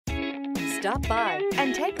Stop by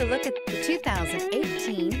and take a look at the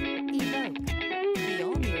 2018 Evoque. The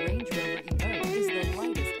all-new Range Rover Evoque is the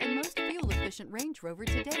lightest and most fuel-efficient Range Rover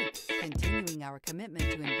to date, continuing our commitment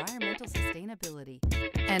to environmental sustainability,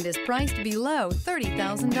 and is priced below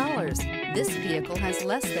 $30,000. This vehicle has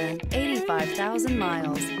less than 85,000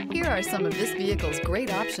 miles. Here are some of this vehicle's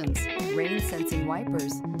great options: rain-sensing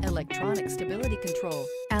wipers, electronic stability control,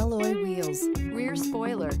 alloy wheels, rear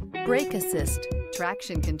spoiler, brake assist,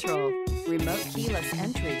 traction control, remote keyless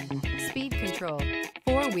entry, speed control,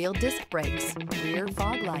 four-wheel disc brakes, rear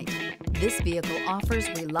fog light. This vehicle offers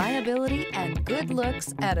reliability and good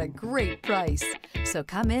looks at a great price. So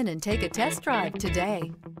come in and take a test drive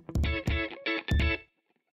today.